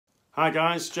Hi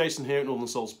guys, Jason here at Northern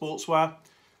Soul Sportswear.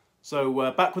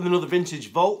 So back with another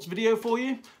vintage vault video for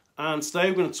you, and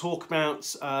today we're going to talk about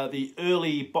the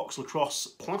early box lacrosse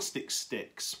plastic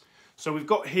sticks. So we've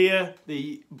got here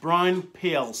the Brine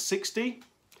PL60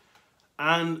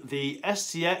 and the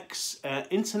STX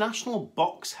International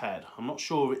Box Head. I'm not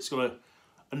sure if it's got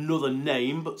another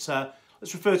name, but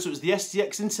let's refer to it as the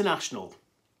STX International.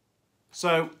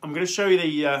 So I'm going to show you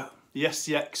the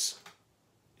STX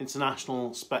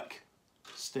International spec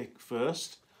stick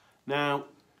first. Now,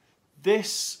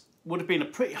 this would have been a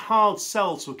pretty hard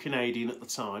sell to a Canadian at the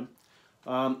time.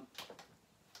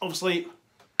 Obviously,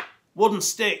 wooden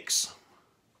sticks.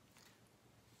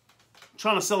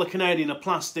 Trying to sell a Canadian a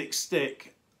plastic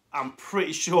stick, I'm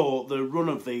pretty sure the run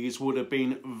of these would have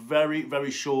been very, very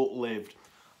short-lived.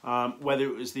 Whether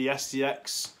it was the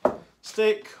STX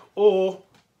stick or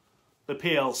the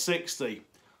PL60.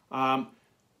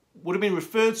 Would have been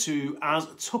referred to as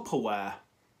Tupperware.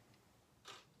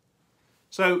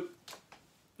 So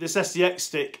this STX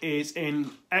stick is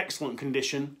in excellent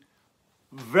condition,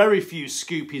 very few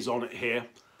scoopies on it here,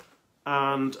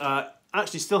 and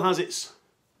actually still has its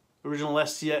original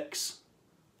STX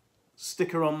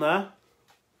sticker on there.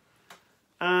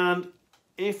 And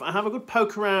if I have a good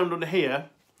poke around under here,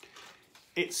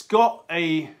 it's got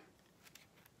a,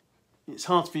 it's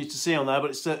hard for you to see on there,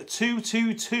 but it's a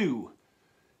 222.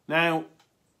 Now,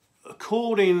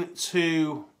 according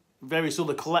to various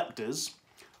other collectors,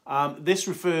 this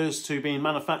refers to being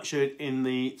manufactured in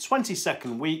the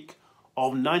 22nd week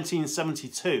of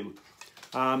 1972.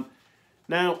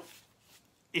 Now,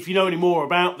 if you know any more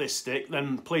about this stick,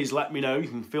 then please let me know. You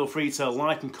can feel free to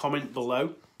like and comment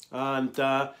below. And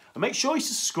make sure you're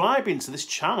subscribing to this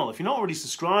channel. If you're not already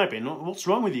subscribing, what's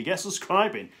wrong with you? Get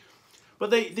subscribing. But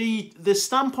the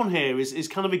stamp on here is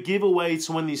kind of a giveaway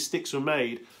to when these sticks were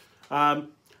made.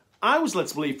 I was led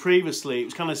to believe previously it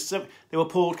was kind of, they were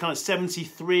pulled kind of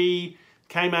 73,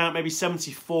 came out maybe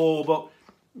 74, but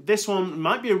this one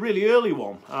might be a really early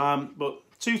one. But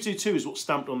 222 is what's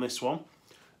stamped on this one.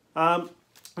 Now,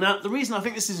 the reason I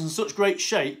think this is in such great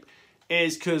shape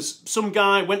is because some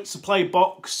guy went to play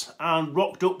box and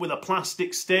rocked up with a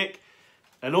plastic stick,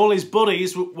 and all his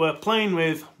buddies were playing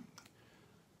with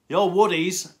the old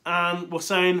woodies and were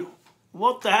saying,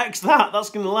 what the heck's that?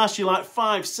 That's going to last you like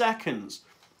 5 seconds.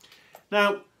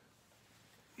 Now,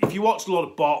 if you watch a lot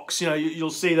of box, you'll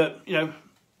see that,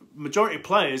 majority of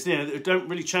players, they don't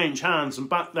really change hands. And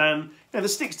back then, the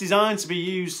stick's designed to be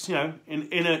used, in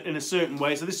a certain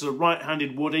way. So this is a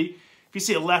right-handed woody. If you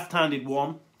see a left-handed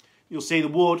one, you'll see the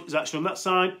wood is actually on that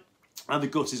side and the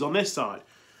gut is on this side.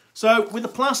 So with the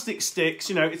plastic sticks,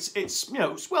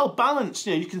 it's well balanced.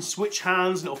 You can switch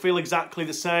hands and it'll feel exactly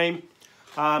the same.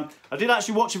 I did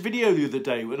actually watch a video the other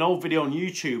day, an old video on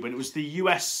YouTube, and it was the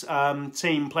US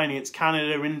team playing against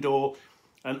Canada indoor,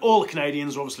 and all the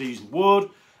Canadians were obviously using wood,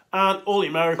 and all the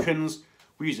Americans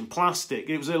were using plastic.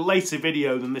 It was a later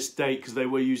video than this date because they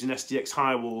were using STX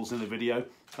high walls in the video.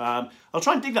 I'll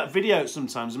try and dig that video out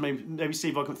sometimes and maybe see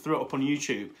if I can throw it up on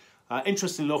YouTube.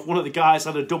 Interesting enough, one of the guys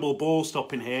had a double ball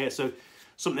stop in here, so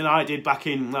something I did back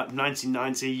in like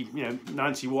 1990,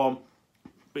 91.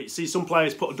 But you see some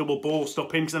players put a double ball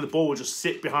stop in because then the ball would just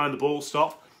sit behind the ball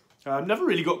stop. Never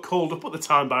really got called up at the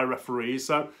time by referees,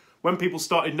 so when people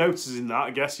started noticing that,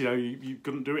 I guess, you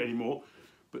couldn't do it anymore.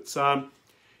 But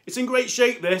it's in great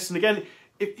shape, this. And again,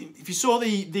 if you saw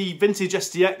the vintage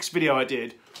STX video I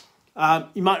did,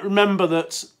 you might remember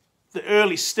that the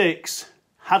early sticks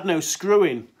had no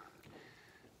screwing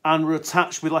and were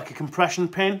attached with like a compression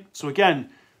pin. So again,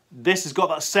 this has got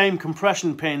that same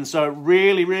compression pin, so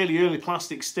really, really early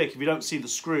plastic stick if you don't see the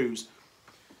screws.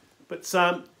 But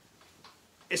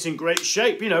it's in great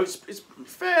shape, it's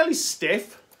fairly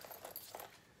stiff.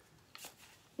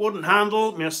 Wooden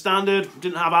handle, standard,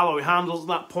 didn't have alloy handles at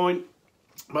that point.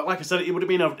 But like I said, it would have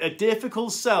been a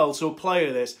difficult sell to a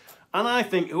player this. And I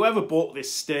think whoever bought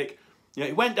this stick,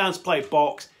 he went down to play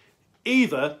box,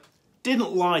 either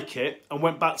didn't like it and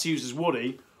went back to use his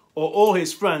woody, or all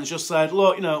his friends just said,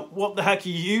 look, what the heck are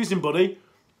you using, buddy?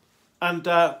 And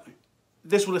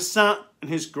this would have sat in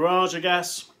his garage, I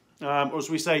guess, or as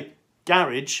we say,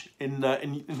 garage in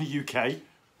the UK.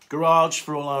 Garage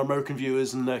for all our American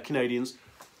viewers and Canadians.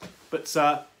 But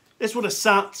this would have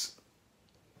sat,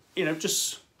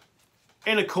 just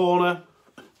in a corner,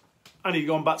 and he'd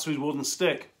gone back to his wooden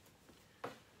stick.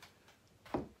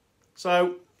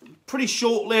 So, pretty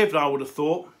short-lived, I would have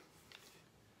thought.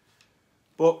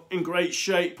 But in great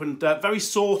shape and very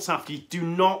sought after. You do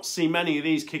not see many of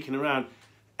these kicking around.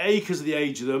 A, because of the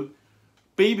age of them.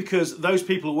 B, because those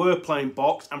people who were playing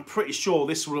box, I'm pretty sure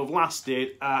this would have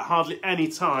lasted hardly any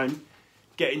time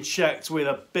getting checked with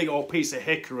a big old piece of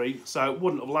hickory, so it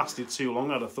wouldn't have lasted too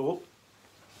long, I'd have thought.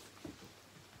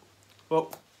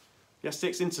 But the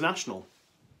STX International.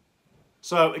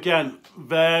 So again,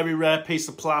 very rare piece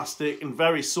of plastic and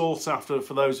very sought after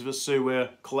for those of us who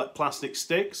collect plastic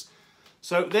sticks.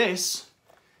 So this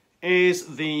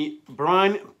is the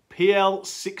Brine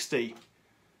PL60.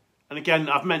 And again,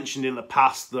 I've mentioned in the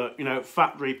past that, you know,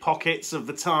 factory pockets of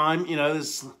the time, you know,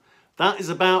 that is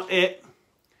about it.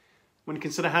 When you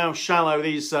consider how shallow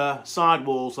these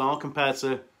sidewalls are compared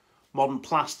to modern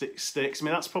plastic sticks. I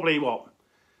mean, that's probably, what,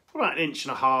 about 1.5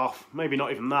 inches, maybe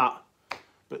not even that.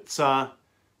 But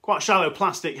quite a shallow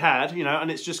plastic head, you know,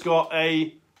 and it's just got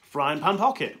a frying pan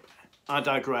pocket. I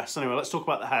digress. Anyway, let's talk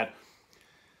about the head.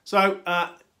 So,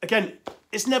 again,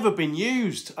 it's never been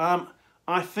used.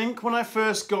 I think when I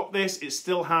first got this, it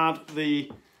still had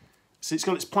so it's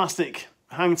got its plastic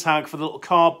hang tag for the little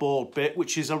cardboard bit,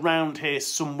 which is around here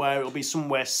somewhere. It'll be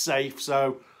somewhere safe,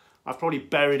 so I've probably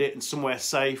buried it in somewhere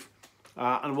safe,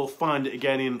 and we'll find it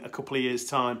again in a couple of years'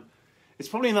 time. It's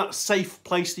probably in that safe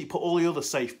place that you put all the other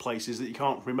safe places that you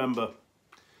can't remember.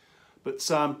 But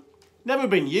never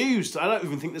been used. I don't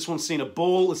even think this one's seen a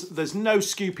ball. There's no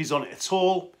scoopies on it at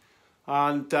all.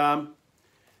 And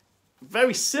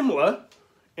very similar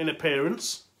in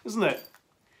appearance, isn't it,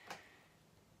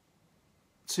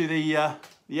 to the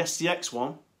STX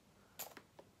one.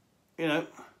 You know,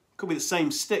 could be the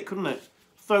same stick, couldn't it?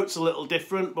 Throat's a little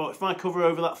different, but if I cover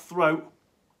over that throat,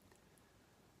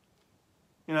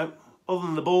 you know, other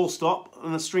than the ball stop,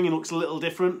 and the stringing looks a little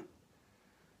different,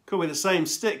 could be the same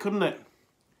stick, couldn't it?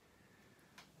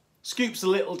 Scoop's a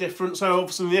little different, so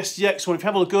obviously the STX one, if you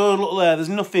have a good look there, there's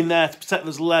nothing there to protect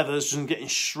those leathers from getting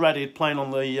shredded playing on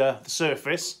the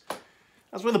surface.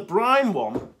 As with the Brine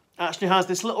one, it actually has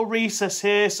this little recess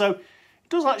here, so it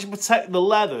does actually protect the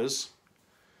leathers.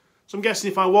 So I'm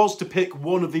guessing if I was to pick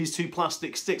one of these two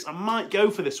plastic sticks, I might go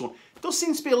for this one. It does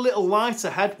seem to be a little lighter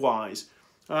head-wise.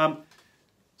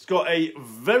 It's got a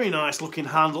very nice looking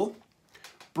handle.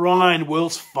 Brine,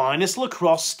 world's finest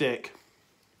lacrosse stick.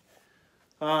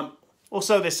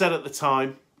 Also, they said at the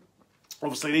time,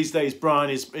 obviously these days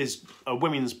Brine is a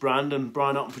women's brand and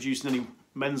Brine aren't producing any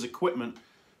men's equipment.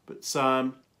 But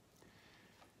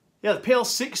yeah, the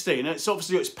PL60, and it's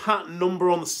obviously got its patent number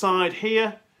on the side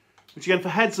here, which again for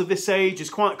heads of this age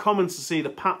is quite common to see the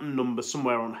patent number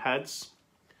somewhere on heads.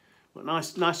 But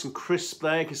nice and crisp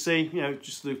there, you can see, you know,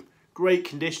 just the great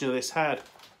condition of this head.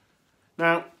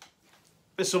 Now,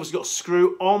 this obviously got a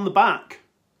screw on the back.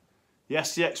 The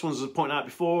STX ones, as I pointed out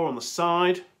before, on the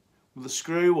side with the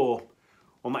screw, or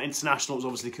on that International, it was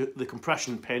obviously the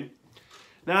compression pin.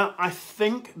 Now, I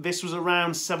think this was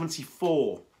around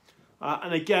 74.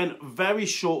 And again, very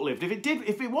short-lived.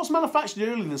 If it was manufactured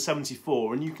earlier than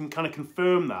 74, and you can kind of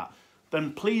confirm that,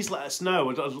 then please let us know.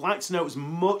 I'd like to know as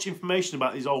much information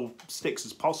about these old sticks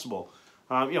as possible.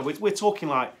 You know, we're talking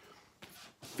like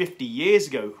 50 years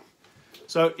ago.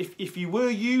 So if you were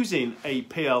using a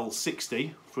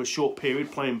PL60 for a short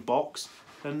period playing box,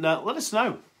 then let us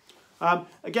know.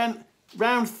 Again,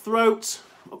 round throat,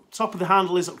 top of the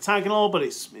handle is octagonal, but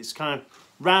it's kind of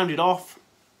rounded off,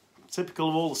 typical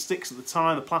of all the sticks at the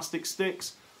time, the plastic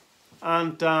sticks.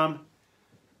 And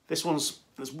this one's,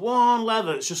 there's one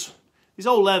leather, it's just, these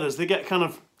old leathers, they get kind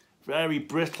of very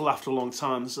brittle after a long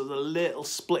time. So there's a little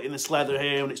split in this leather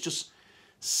here, and it's just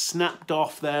snapped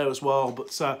off there as well.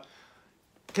 But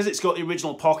because it's got the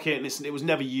original pocket and it was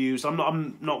never used, I'm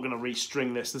not going to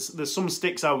restring this. There's some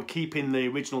sticks I would keep in the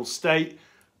original state,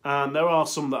 and there are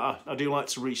some that I do like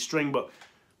to restring, but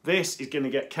this is going to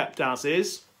get kept as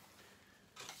is.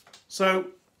 So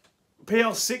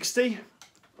PL60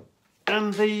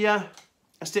 and the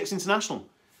STX International.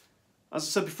 As I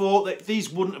said before,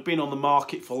 these wouldn't have been on the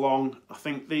market for long. I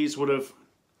think these would have,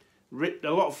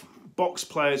 a lot of box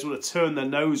players would have turned their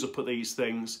nose up at these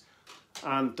things.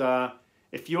 And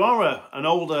if you are an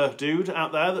older dude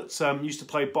out there that used to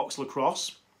play box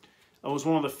lacrosse and was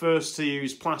one of the first to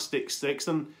use plastic sticks,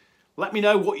 then let me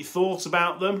know what you thought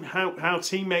about them, how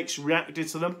teammates reacted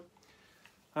to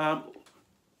them.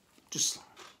 Just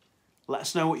let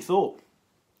us know what you thought.